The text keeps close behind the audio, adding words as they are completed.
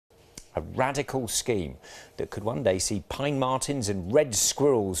A radical scheme that could one day see pine martens and red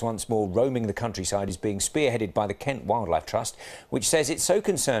squirrels once more roaming the countryside is being spearheaded by the Kent Wildlife Trust, which says it's so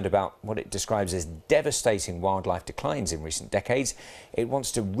concerned about what it describes as devastating wildlife declines in recent decades, it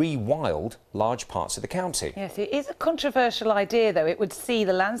wants to rewild large parts of the county. Yes, it is a controversial idea, though. It would see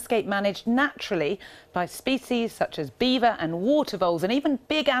the landscape managed naturally by species such as beaver and water voles, and even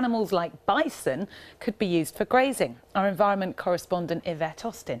big animals like bison could be used for grazing. Our environment correspondent Yvette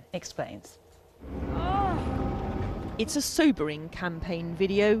Austin explains. It's a sobering campaign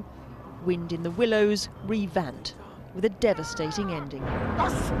video. Wind in the Willows revamped with a devastating ending. The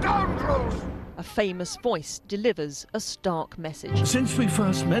scoundrels! A famous voice delivers a stark message. Since we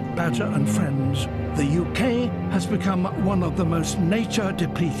first met Badger and friends, the UK has become one of the most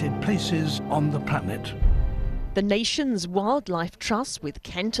nature-depleted places on the planet. The nation's wildlife trusts, with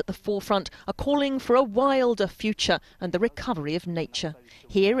Kent at the forefront, are calling for a wilder future and the recovery of nature.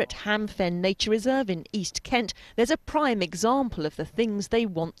 Here at Hamfen Nature Reserve in East Kent, there's a prime example of the things they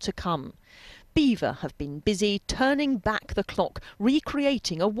want to come. Beaver have been busy turning back the clock,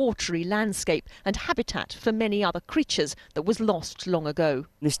 recreating a watery landscape and habitat for many other creatures that was lost long ago.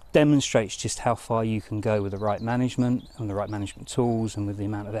 This demonstrates just how far you can go with the right management and the right management tools, and with the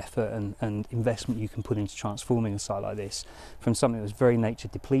amount of effort and investment you can put into transforming a site like this from something that was very nature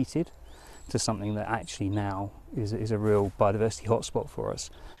depleted to something that actually now is a real biodiversity hotspot for us.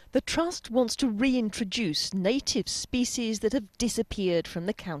 The Trust wants to reintroduce native species that have disappeared from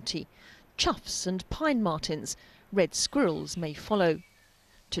the county. Choughs and pine martens, red squirrels may follow.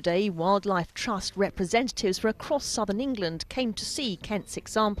 Today, Wildlife Trust representatives from across southern England came to see Kent's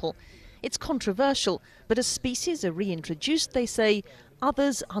example. It's controversial, but as species are reintroduced, they say,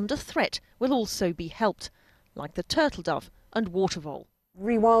 others under threat will also be helped, like the turtle dove and water vole.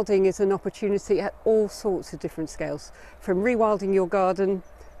 Rewilding is an opportunity at all sorts of different scales, from rewilding your garden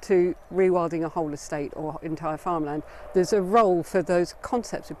to rewilding a whole estate or entire farmland. There's a role for those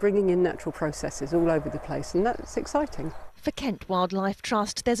concepts of bringing in natural processes all over the place, and that's exciting. For Kent Wildlife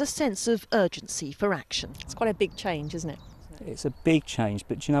Trust, there's a sense of urgency for action. It's quite a big change, isn't it? It's a big change,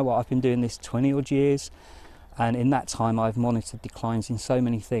 but do you know what? I've been doing this 20 odd years, and in that time I've monitored declines in so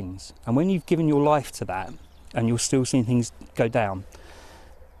many things. And when you've given your life to that and you're still seeing things go down,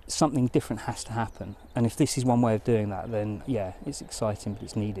 something different has to happen, and if this is one way of doing that, then yeah, it's exciting, but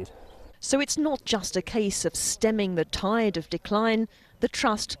it's needed. So it's not just a case of stemming the tide of decline. The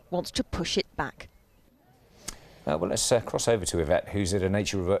Trust wants to push it back. Well, let's cross over to Yvette, who's at a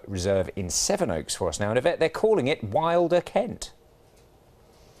nature reserve in Sevenoaks for us now. And Yvette, they're calling it Wilder Kent.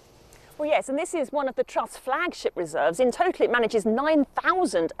 Well, yes, and this is one of the Trust's flagship reserves. In total, it manages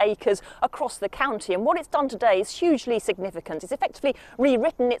 9,000 acres across the county, and what it's done today is hugely significant. It's effectively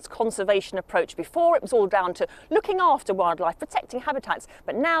rewritten its conservation approach. Before, it was all down to looking after wildlife, protecting habitats,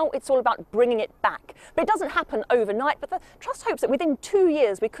 but now it's all about bringing it back. But it doesn't happen overnight, but the Trust hopes that within 2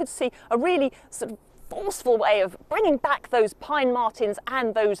 years we could see a really sort of forceful way of bringing back those pine martens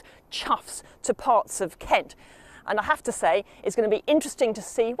and those choughs to parts of Kent. And I have to say, it's going to be interesting to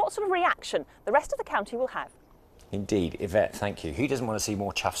see what sort of reaction the rest of the county will have. Indeed. Yvette, thank you. Who doesn't want to see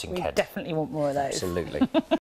more choughs in Kent? We definitely want more of those. Absolutely.